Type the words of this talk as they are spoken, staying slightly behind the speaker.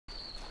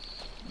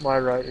My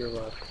right, your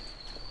left.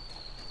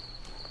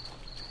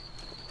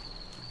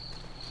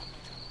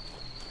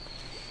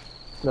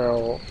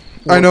 No.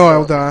 I know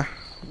I'll die.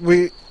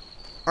 We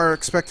are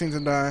expecting to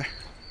die.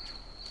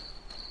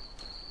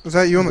 Is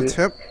that you on the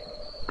tip?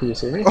 Can you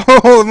see me?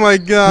 Oh my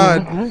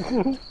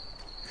god!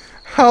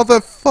 How the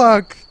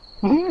fuck?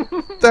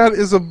 That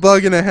is a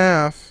bug and a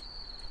half.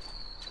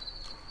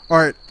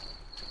 Alright.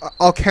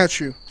 I'll catch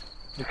you.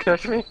 You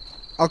catch me?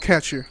 I'll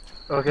catch you.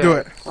 Okay. Do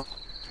it.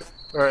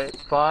 Alright,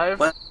 5.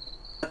 What?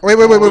 Wait.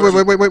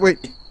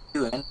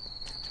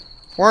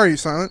 Why are you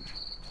silent?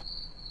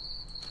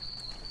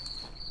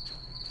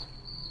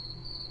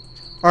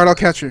 Alright, I'll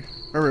catch you.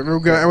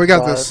 Alright, we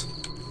got this.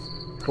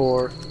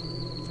 4,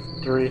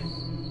 3,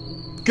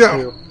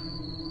 Go! 2,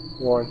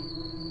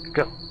 1,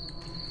 go.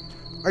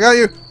 I got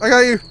you!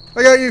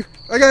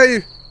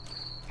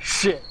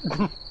 Shit.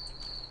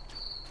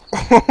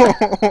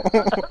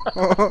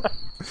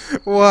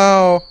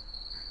 Wow.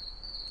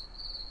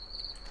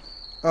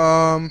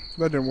 That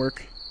didn't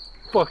work.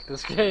 Fuck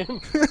this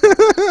game.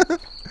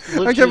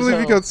 I can't believe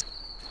you got.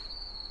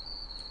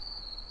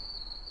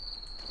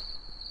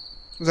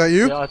 Was that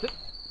you? Yeah,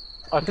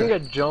 I think I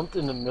jumped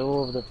in the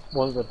middle of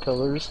one of the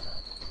pillars,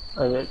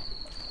 and it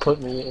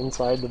put me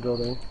inside the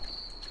building.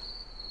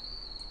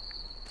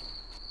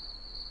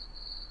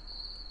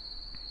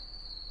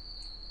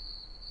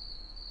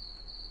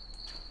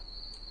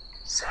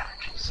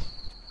 Savages.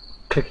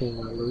 Picking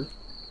my loot.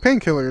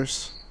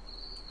 Painkillers.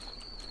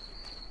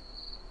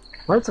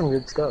 I had some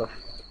good stuff.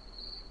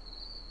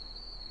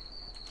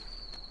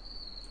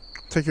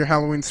 Take your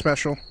Halloween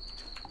special.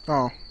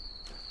 Oh.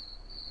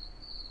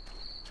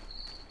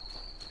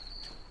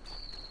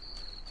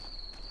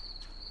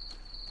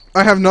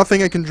 I have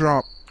nothing I can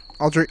drop.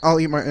 I'll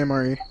eat my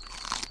MRE.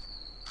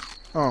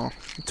 Oh,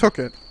 he took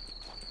it.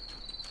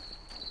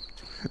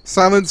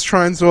 Silent's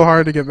trying so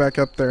hard to get back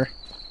up there.